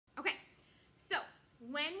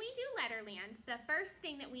when we do Letterland, the first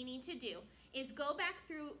thing that we need to do is go back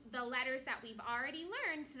through the letters that we've already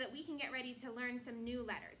learned so that we can get ready to learn some new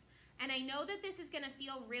letters. And I know that this is going to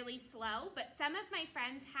feel really slow, but some of my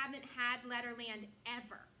friends haven't had Letterland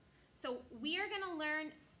ever. So we are going to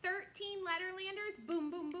learn 13 Letterlanders,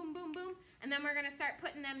 boom, boom, boom, boom, boom, and then we're going to start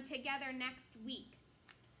putting them together next week.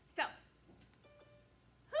 So,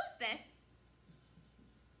 who's this?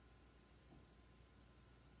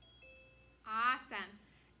 Awesome.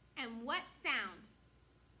 And what sound?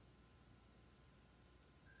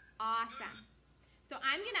 Awesome. So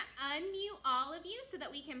I'm going to unmute all of you so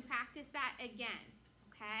that we can practice that again.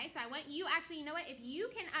 Okay, so I want you, actually, you know what? If you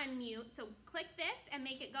can unmute, so click this and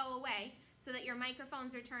make it go away so that your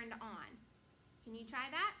microphones are turned on. Can you try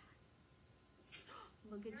that?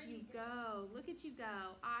 Look at you go. Look at you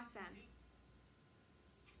go. Awesome.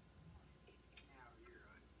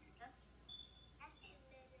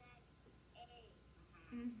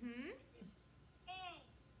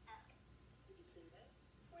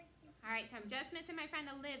 All right, so I'm just missing my friend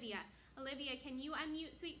Olivia. Olivia, can you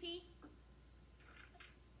unmute, Sweet Pea?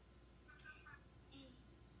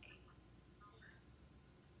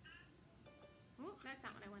 Oh, that's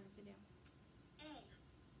not what I wanted to do.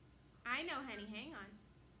 I know, honey. Hang on.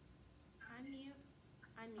 Unmute.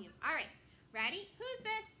 Unmute. All right. Ready? Who's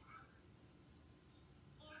this?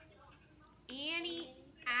 Annie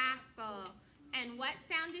Apple. And what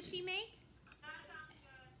sound does she make?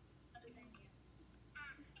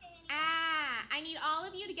 Ah. I need all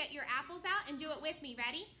of you to get your apples out and do it with me.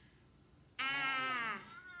 Ready? Ah.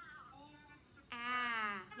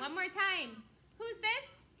 Ah. One more time. Who's this?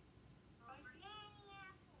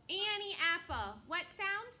 Annie Apple. What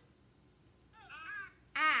sound?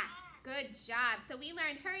 Ah. Good job. So we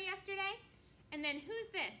learned her yesterday. And then who's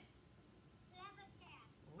this?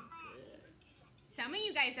 Some of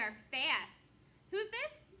you guys are fast. Who's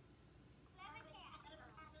this?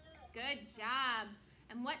 Good job.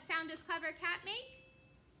 And what sound does Clever Cat make?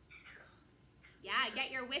 Yeah,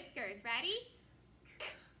 get your whiskers. Ready?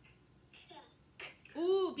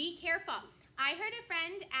 Ooh, be careful. I heard a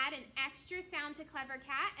friend add an extra sound to Clever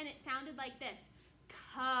Cat, and it sounded like this.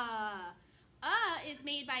 Ka. Is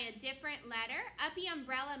made by a different letter. Uppy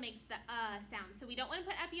Umbrella makes the sound. So we don't want to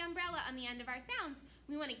put Uppy Umbrella on the end of our sounds.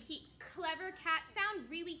 We want to keep Clever Cat sound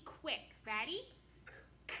really quick. Ready?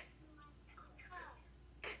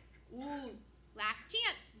 Ooh, last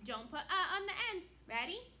chance. Don't put on the end.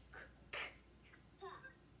 Ready?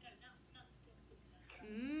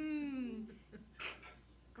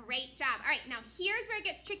 Great job. All right, now here's where it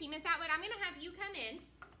gets tricky. Miss Atwood, I'm going to have you come in.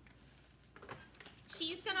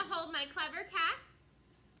 She's going to hold my Clever Cat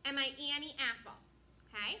and my Annie Apple,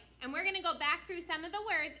 okay? And we're going to go back through some of the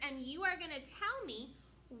words, and you are going to tell me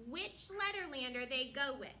which Letterlander they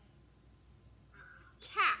go with.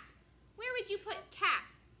 Cap. Where would you put cap?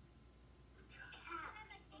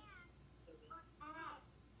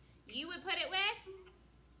 You would put it with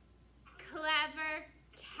Clever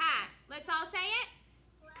Cat. Let's all say it.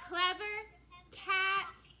 Clever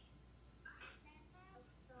Cat.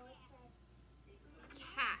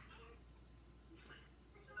 Cat.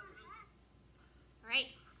 All right,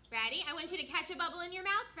 ready? I want you to catch a bubble in your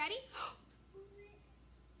mouth. Ready?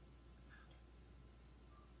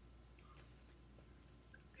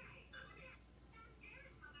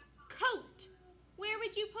 Coat. Where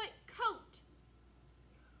would you put coat?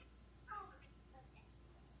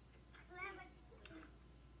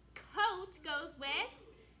 Coat goes with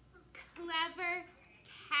Clever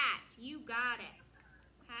Cat. You got it.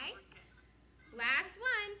 Okay? Last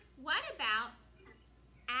one. What about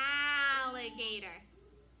alligator?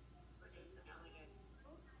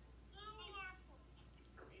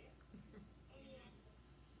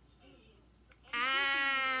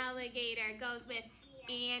 Alligator goes with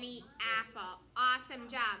Annie Apple. Awesome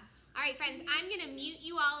job. All right, friends, I'm going to mute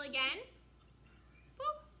you all again.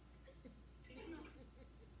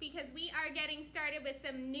 Because we are getting started with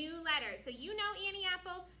some new letters. So you know Annie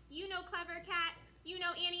Apple, you know Clever Cat, you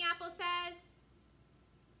know Annie Apple says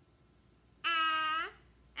ah,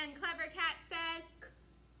 and Clever Cat says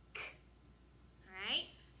k. All right,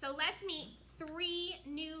 so let's meet 3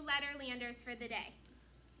 new Letterlanders for the day.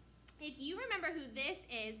 If you remember who this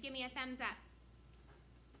is, give me a thumbs up.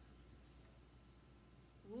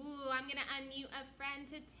 Ooh, I'm gonna unmute a friend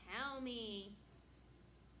to tell me.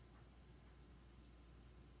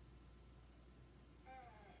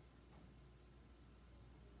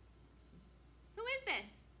 Who is this?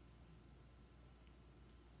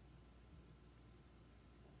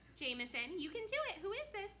 Jameson, you can do it. Who is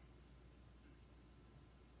this?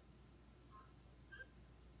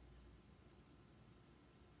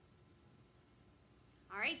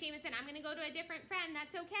 All right, Jameson, I'm going to go to a different friend.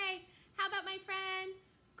 That's okay. How about my friend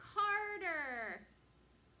Carter?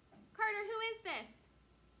 Carter, who is this?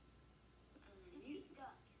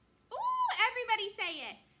 Ooh, everybody say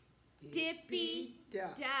it. Dippy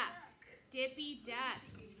duck. Dippy duck.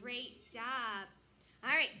 Great job. All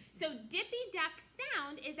right, so Dippy Duck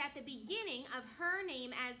sound is at the beginning of her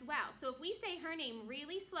name as well. So if we say her name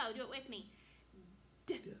really slow, do it with me.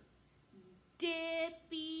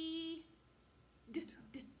 Dippy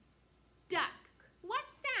Duck. What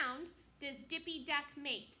sound does Dippy Duck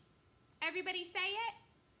make? Everybody say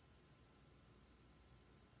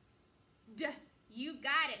it. You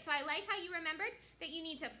got it. So I like how you remembered that you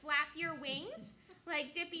need to flap your wings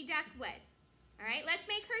like Dippy Duck would. All right, let's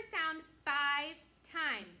make her sound 5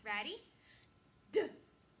 times. Ready? Good.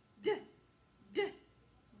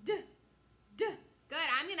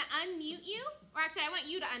 I'm going to unmute you. Or actually, I want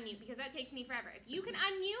you to unmute because that takes me forever. If you can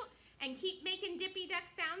unmute and keep making Dippy Duck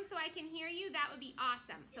sounds so I can hear you, that would be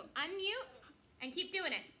awesome. So unmute and keep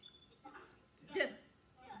doing it.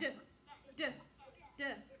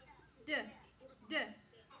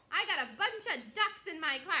 I got a bunch of ducks in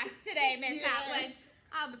my class today, Miss Atwood.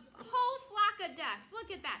 A whole flock of ducks.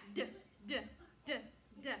 Look at that.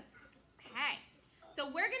 Okay. So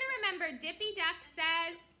we're going to remember Dippy Duck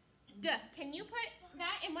says duh. Can you put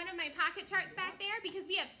that in one of my pocket charts back there? Because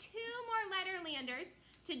we have 2 more Letterlanders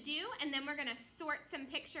to do, and then we're going to sort some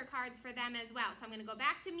picture cards for them as well. So I'm going to go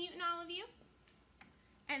back to muting all of you.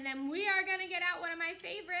 And then we are going to get out one of my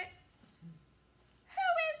favorites. Who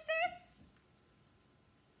is this?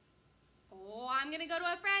 Oh, I'm going to go to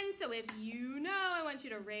a friend, so if you know, I want you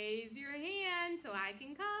to raise your hand so I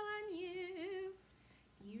can call on you.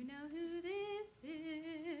 You know who this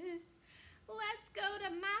is. Let's go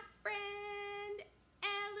to my friend,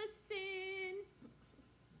 Ellison.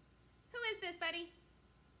 Who is this, buddy?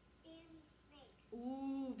 Sammy Snake.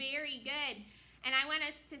 Ooh, very good. And I want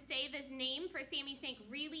us to say the name for Sammy Snake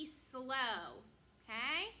really slow.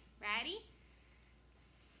 Okay? Ready?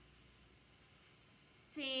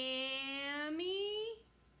 Sammy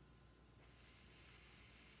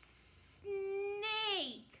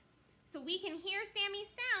Snake. So we can hear Sammy's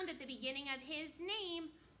sound at the beginning of his name.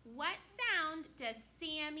 What sound does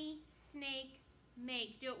Sammy Snake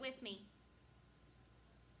make? Do it with me.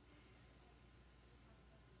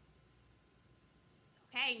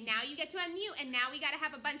 Okay, now you get to unmute, and now we got to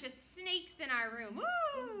have a bunch of snakes in our room.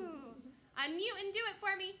 Woo! Unmute and do it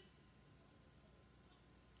for me.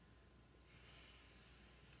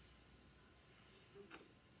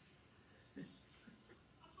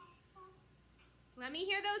 Let me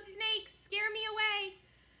hear those snakes. Scare me away.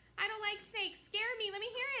 I don't like snakes. Scare me. Let me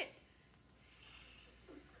hear it.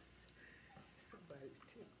 Somebody's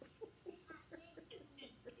too.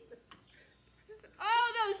 Oh,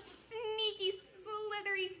 those sneaky,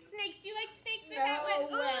 slithery snakes. Do you like snakes, Miss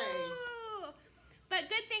Atwood? No way. Ooh. But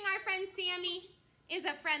good thing our friend Sammy is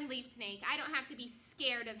a friendly snake. I don't have to be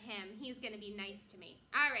scared of him. He's going to be nice to me.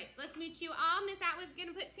 All right, let's mute you all. Miss Atwood's going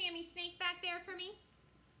to put Sammy Snake back there for me.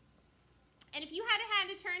 And if you had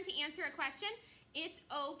a turn to answer a question, it's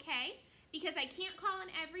okay, because I can't call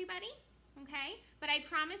on everybody, okay? But I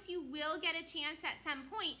promise you will get a chance at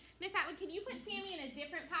some point. Miss Atwood, can you put Sammy in a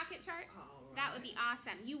different pocket chart? All right. That would be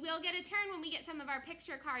awesome. You will get a turn when we get some of our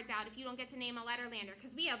picture cards out if you don't get to name a Letterlander,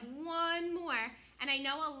 because we have one more, and I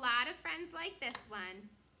know a lot of friends like this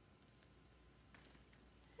one.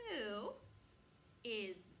 Who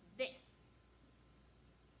is this?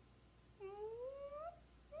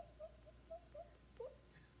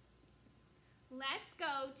 Let's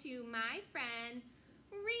go to my friend,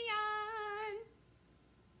 Rian.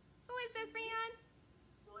 Who is this, Rian?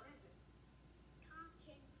 What is it?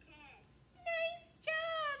 Talking Tess. Nice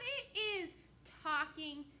job. It is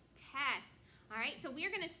Talking Tess. All right, so we're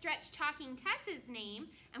going to stretch Talking Tess's name,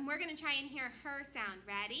 and we're going to try and hear her sound.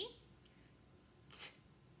 Ready?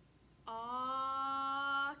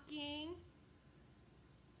 Talking.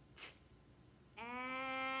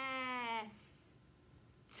 S.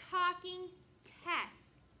 Talking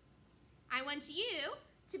Tess. I want you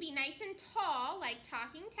to be nice and tall, like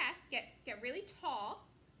Talking Tess. Get really tall,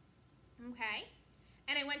 okay?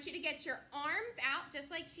 And I want you to get your arms out, just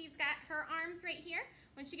like she's got her arms right here.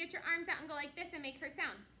 Once you get your arms out and go like this and make her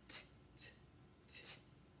sound.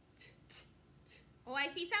 Oh, I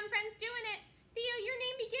see some friends doing it. Theo, your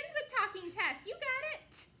name begins with Talking Tess. You got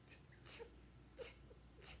it.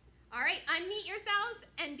 All right, unmute yourselves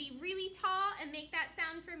and be really tall and make that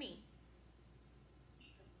sound for me.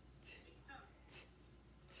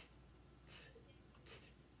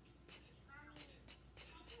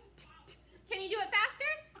 Can you do it faster?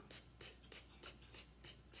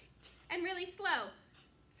 And really slow.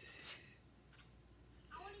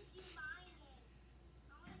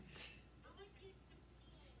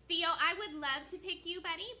 would love to pick you,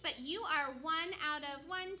 buddy, but you are 1 out of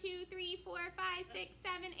 1, 2, 3, 4, 5, 6,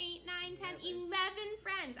 7, 8, 9, 10, 11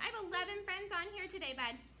 friends. I have 11 friends on here today,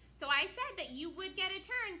 bud. So I said that you would get a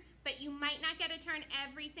turn, but you might not get a turn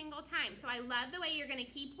every single time. So I love the way you're going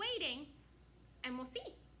to keep waiting, and we'll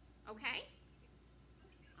see, okay?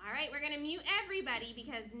 All right, we're going to mute everybody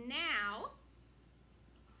because now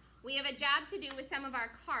we have a job to do with some of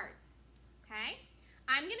our cards, okay?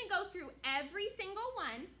 I'm going to go through every single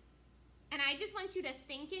one, and I just want you to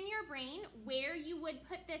think in your brain where you would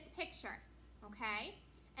put this picture, okay?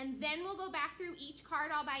 And then we'll go back through each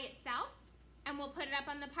card all by itself, and we'll put it up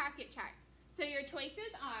on the pocket chart. So your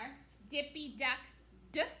choices are Dippy Ducks,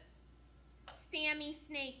 D, Sammy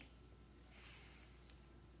Snake, S,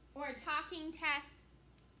 or Talking Tess,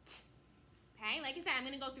 T. Okay, like I said, I'm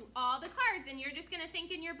going to go through all the cards, and you're just going to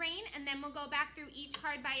think in your brain, and then we'll go back through each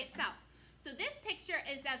card by itself. So this picture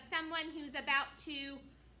is of someone who's about to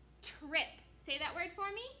trip. Say that word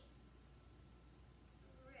for me.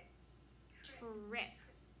 Trip.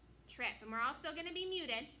 Trip. And we're all still going to be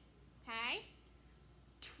muted. Okay?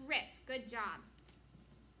 Trip. Good job.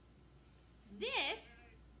 This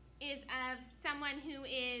is of someone who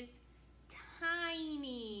is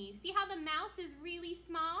tiny. See how the mouse is really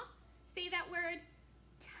small? Say that word.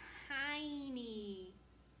 Tiny.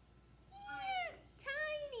 Yeah,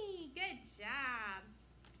 tiny. Good job.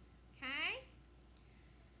 Okay?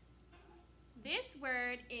 This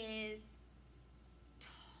word is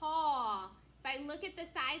tall. If I look at the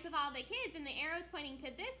size of all the kids and the arrow's pointing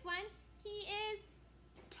to this one, he is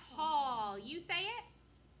tall. You say it?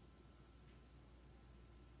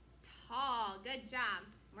 Tall. Good job.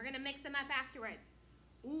 We're going to mix them up afterwards.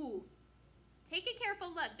 Ooh. Take a careful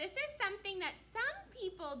look. This is something that some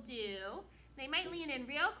people do. They might lean in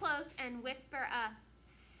real close and whisper a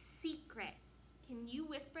secret. Can you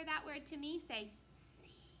whisper that word to me? Say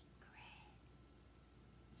secret.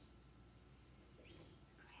 Secret.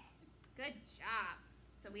 Good job.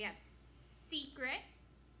 So we have secret.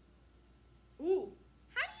 Ooh.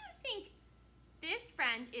 How do you think this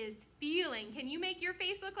friend is feeling? Can you make your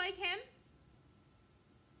face look like him?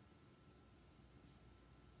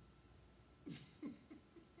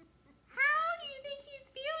 How do you think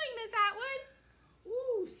he's feeling, Miss Atwood?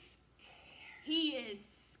 Ooh, scared. He is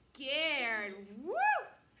scared. Woo!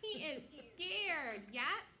 He is scared.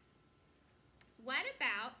 Yeah? What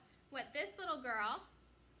about what this little girl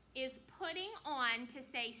is putting on to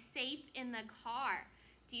say safe in the car?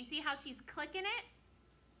 Do you see how she's clicking it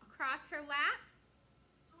across her lap?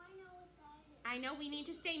 Oh, I know what that is. I know we need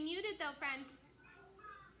to stay muted though, friends.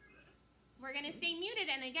 We're going to stay muted,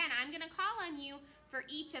 and again, I'm going to call on you for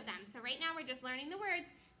each of them. So right now we're just learning the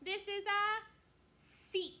words. This is a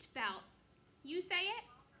seat belt. You say it?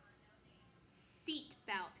 Seat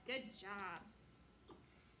belt. Good job.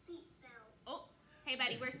 Seatbelt. Oh, hey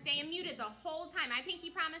buddy, we're staying muted the whole time. I pinky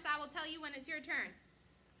promise I will tell you when it's your turn.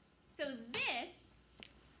 So this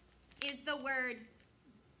is the word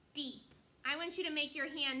deep. I want you to make your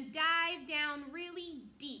hand dive down really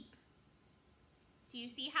deep. Do you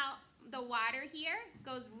see how the water here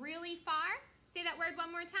goes really far? Say that word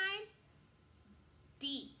one more time.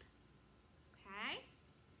 Deep. Okay?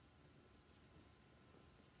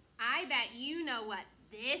 I bet you know what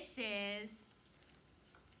this is.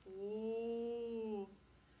 Ooh.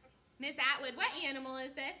 Miss Atwood, what animal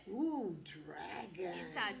is this? Ooh, dragon.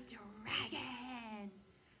 It's a dragon.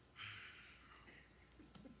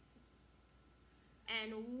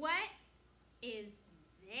 And what is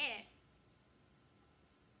this?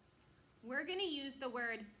 We're going to use the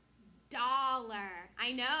word dollar.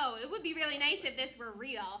 I know, it would be really nice if this were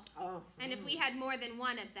real. Oh. And if we had more than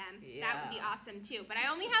one of them, that Yeah. would be awesome too. But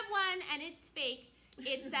I only have one and it's fake.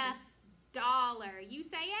 It's a dollar. You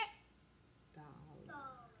say it?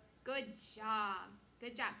 Dollar. Good job.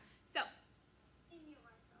 Good job. So I knew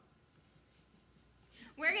myself.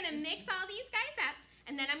 we're going to mix all these guys up,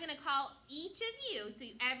 and then I'm going to call each of you, so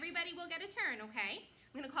everybody will get a turn, okay?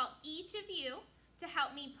 I'm going to call each of you to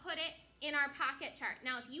help me put it in our pocket chart.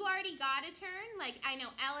 Now, if you already got a turn, like I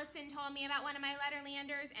know Ellison told me about one of my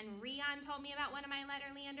Letterlanders and Rion told me about one of my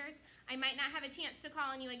Letterlanders, I might not have a chance to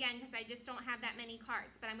call on you again because I just don't have that many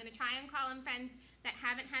cards. But I'm going to try and call on friends that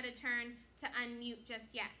haven't had a turn to unmute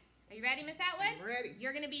just yet. Are you ready, Miss Atwood? I'm ready.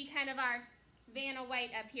 You're going to be kind of our Vanna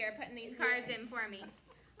White up here putting these cards in for me.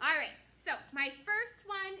 All right, so my first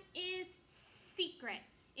one is secret.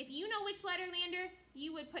 If you know which Letterlander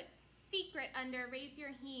you would put secret under, raise your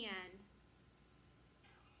hand.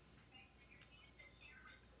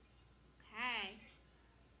 Okay.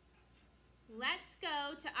 Let's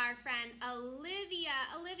go to our friend Olivia.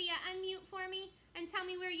 Olivia, unmute for me and tell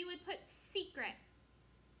me where you would put secret.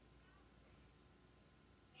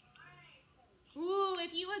 Ooh,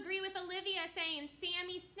 if you agree with Olivia saying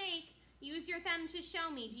Sammy Snake, use your thumb to show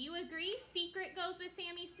me. Do you agree? Secret goes with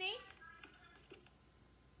Sammy Snake?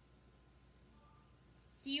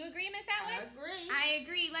 Do you agree, Miss Atwood? I agree. I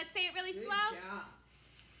agree. Let's say it really Good slow. job.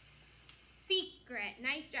 Secret.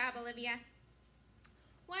 Nice job, Olivia.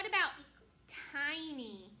 What about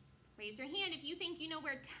tiny? Raise your hand if you think you know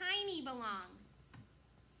where tiny belongs.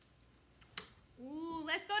 Ooh,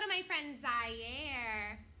 let's go to my friend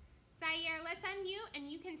Zaire. Zaire, let's unmute and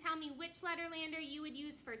you can tell me which Letterlander you would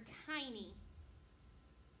use for tiny.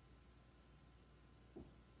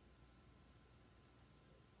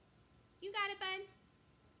 You got it, bud.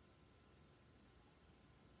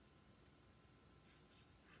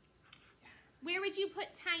 Where would you put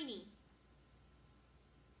tiny?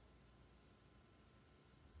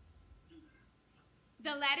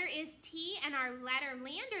 The letter is T, and our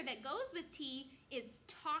Letterlander that goes with T is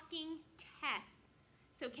Talking Tess.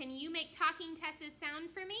 So can you make Talking Tess's sound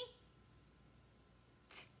for me?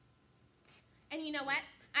 T, t. And you know what?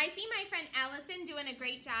 I see my friend Allison doing a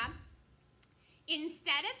great job.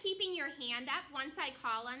 Instead of keeping your hand up once I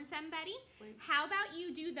call on somebody, how about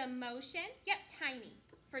you do the motion? Yep, tiny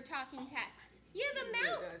for Talking Tess. Yeah, the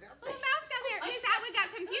mouse. Oh, the mouse down there. Miss Atwood got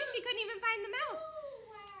confused. She couldn't even find the mouse.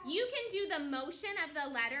 You can do the motion of the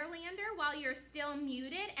Letterlander while you're still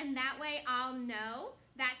muted, and that way I'll know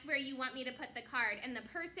that's where you want me to put the card. And the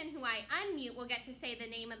person who I unmute will get to say the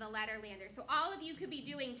name of the Letterlander. So all of you could be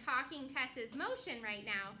doing Talking Tess's motion right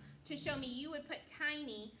now to show me you would put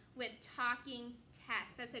tiny with Talking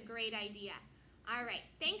Tess. That's a great idea. All right.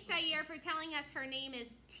 Thanks, Zaire, for telling us her name is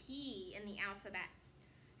T in the alphabet.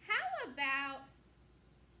 How about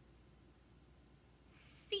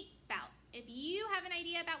seatbelt? If you have an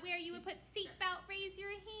idea about where you would put seatbelt, raise your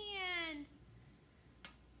hand.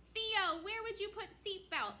 Theo, where would you put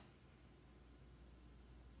seatbelt?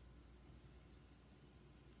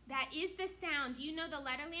 That is the sound. Do you know the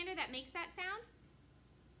Letterlander that makes that sound?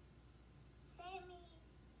 Sammy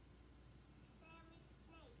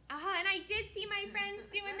Snake. And I did see my friends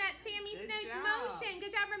doing that Sammy Good Snake job. motion.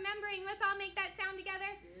 Good job remembering. Let's all make that sound together.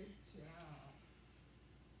 Good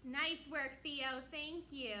job. Nice work, Theo.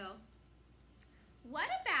 Thank you. What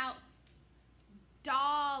about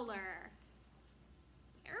dollar?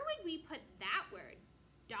 Where would we put that word?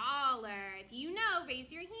 Dollar. If you know,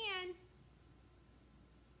 raise your hand.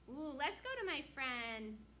 Ooh, let's go to my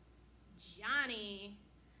friend Johnny.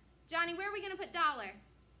 Johnny, where are we going to put dollar?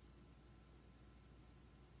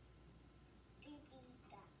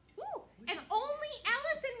 Ooh, and only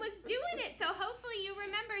Allison was doing it, so hopefully you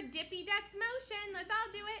remember Dippy Duck's motion. Let's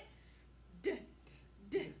all do it. D,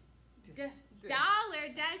 d, d. Dollar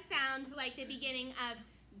does sound like the beginning of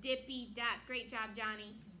Dippy Duck. Great job,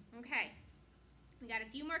 Johnny. Okay. We got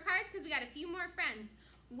a few more cards because we got a few more friends.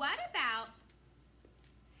 What about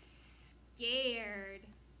scared?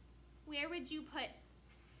 Where would you put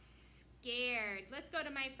scared? Let's go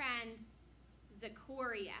to my friend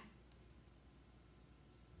Zakoria.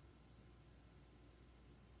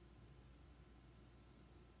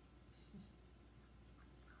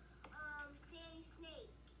 Sammy Snake.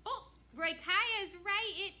 Oh, Roykaya's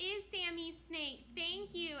right. It is Sammy Snake.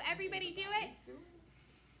 Thank you. Everybody do it.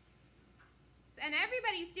 And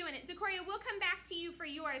everybody's doing it. Zakoria, we'll come back to you for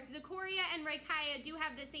yours. Zakoria and Roykaya do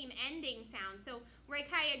have the same ending sound. So,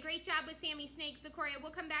 Roykaya, great job with Sammy Snake. Zakoria,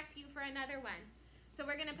 we'll come back to you for another one. So,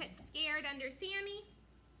 we're going to put scared under Sammy.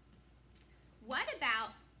 What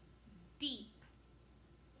about deep?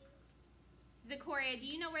 Zakoria, do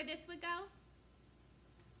you know where this would go?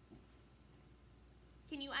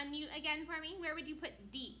 Can you unmute again for me? Where would you put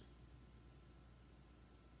deep?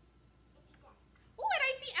 Oh, and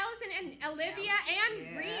I see Allison and Olivia and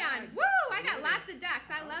Rion. Woo! I got lots of ducks.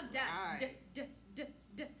 I love ducks. Right. D, d, d,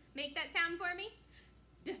 d. Make that sound for me.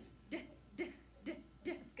 D, d, d, d,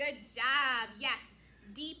 d. Good job. Yes.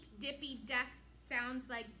 Deep, dippy ducks sounds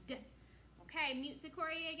like d. Okay, mute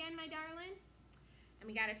Zakoria again, my darling. And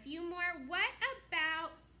we got a few more. What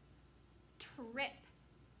about trip?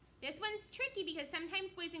 This one's tricky because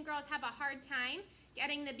sometimes boys and girls have a hard time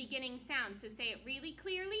getting the beginning sound. So say it really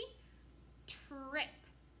clearly. Trip.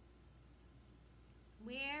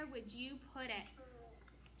 Where would you put it?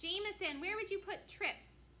 Jameson, where would you put trip?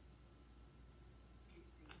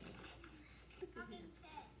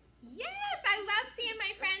 Yes, I love seeing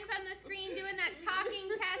my friends on the screen doing that talking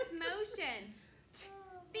test motion.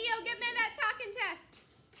 Theo, give me that talking test.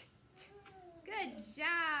 Good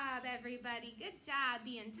job, everybody. Good job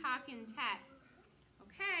being talking Tess.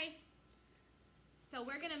 Okay. So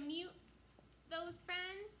we're going to mute those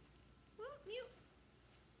friends. Whoop, mute.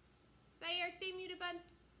 Zaire, stay muted, bud.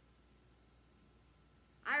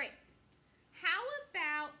 All right. How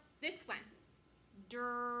about this one?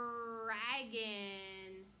 Dragon.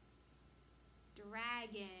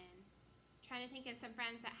 Dragon. Trying to think of some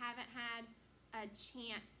friends that haven't had a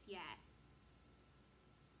chance yet.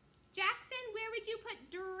 Jackson, where would you put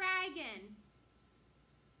dragon?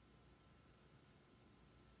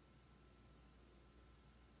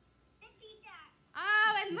 Dippy duck.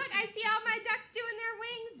 Oh, and look, I see all my ducks doing their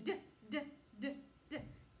wings.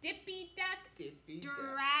 Dippy duck, Dippy duck.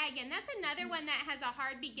 dragon. That's another one that has a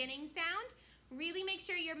hard beginning sound. Really make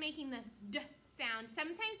sure you're making the d sound.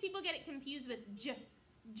 Sometimes people get it confused with j,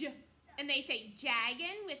 and they say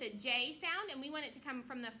jaggin with a J sound, and we want it to come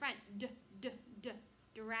from the front.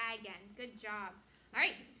 Dragon. Good job. All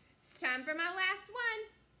right, it's time for my last one.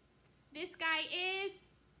 This guy is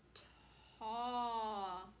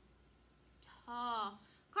tall. Tall.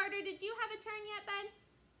 Carter, did you have a turn yet, bud?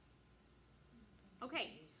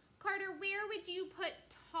 Okay. Carter, where would you put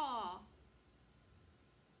tall?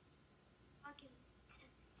 Talking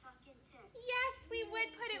test. Yes, we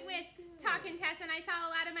would put it with talk and Tess, and I saw a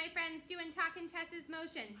lot of my friends doing talk and Tess's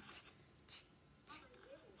motion.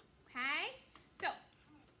 Okay, so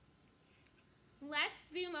let's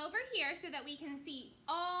zoom over here so that we can see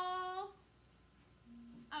all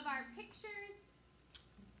of our pictures.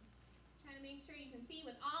 Trying to make sure you can see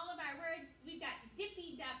with all of our words. We've got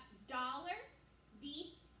Dippy Duck's dollar,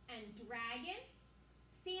 deep, and dragon.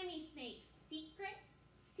 Sammy Snake's secret,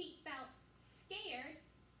 seatbelt, scared,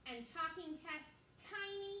 and talking Tess,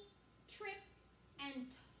 tiny, trip,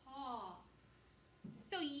 and tall.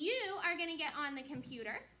 So you are going to get on the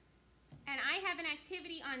computer, and I have an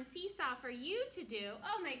activity on Seesaw for you to do.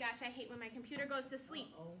 Oh my gosh, I hate when my computer goes to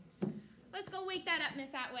sleep. Let's go wake that up,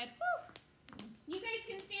 Miss Atwood. Whew. You guys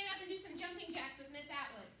can stand up and do some jumping jacks with Miss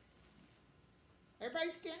Atwood. Everybody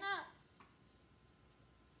stand up.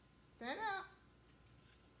 Stand up.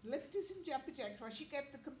 Let's do some jumping jacks while she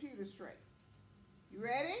gets the computer straight. You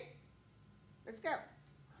ready? Let's go.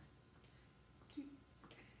 2,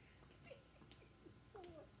 3, 4,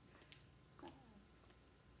 5,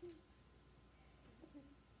 6, 7,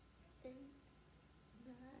 8,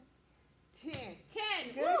 9, 10.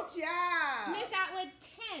 10. Good Woo. job. Miss Atwood,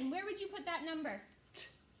 10. Where would you put that number?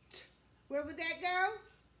 Where would that go?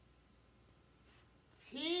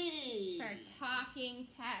 T. For talking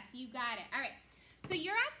Tess. You got it. All right. So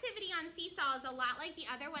your activity on Seesaw is a lot like the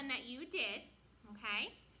other one that you did,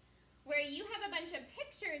 okay? Where you have a bunch of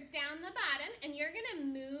pictures down the bottom, and you're going to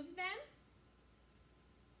move them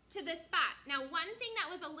to the spot. Now, one thing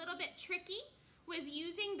that was a little bit tricky was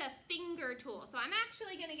using the finger tool. So I'm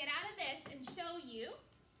actually going to get out of this and show you.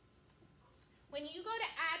 When you go to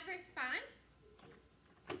add response,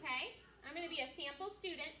 okay, I'm going to be a sample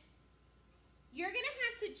student. You're going to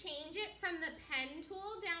have to change it from the pen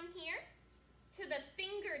tool down here to the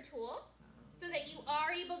finger tool so that you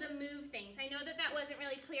are able to move things. I know that that wasn't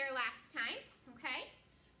really clear last time, okay?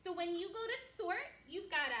 So when you go to sort, you've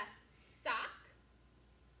got a sock,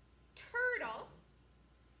 turtle,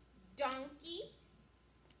 donkey,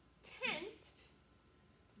 tent,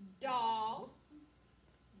 doll,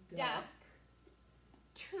 duck,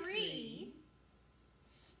 tree,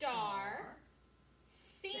 star,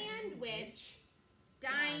 sandwich,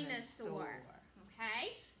 dinosaur.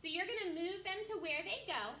 Okay? So you're going to move them to where they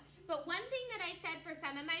go. But one thing that I said for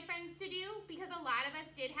some of my friends to do, because a lot of us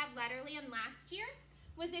did have Letterland last year,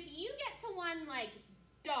 was if you get to one like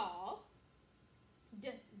doll,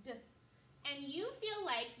 and you feel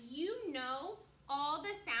like you know all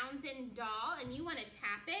the sounds in doll and you want to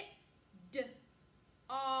tap it,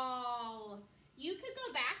 all. You could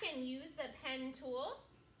go back and use the pen tool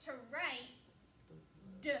to write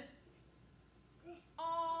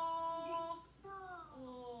all.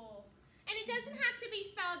 Oh. And it doesn't have to be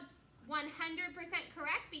spelled 100%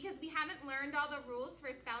 correct because we haven't learned all the rules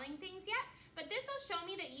for spelling things yet. But this will show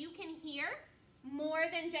me that you can hear more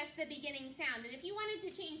than just the beginning sound. And if you wanted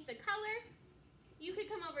to change the color, you could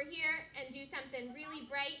come over here and do something really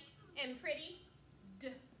bright and pretty.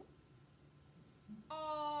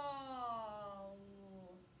 Oh.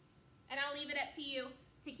 And I'll leave it up to you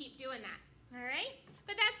to keep doing that. All right?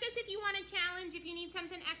 But that's just if you want a challenge, if you need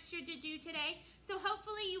something extra to do today. So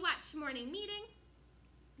hopefully you watched morning meeting.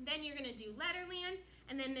 Then you're going to do Letterland.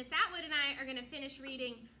 And then Miss Atwood and I are going to finish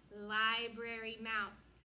reading Library Mouse.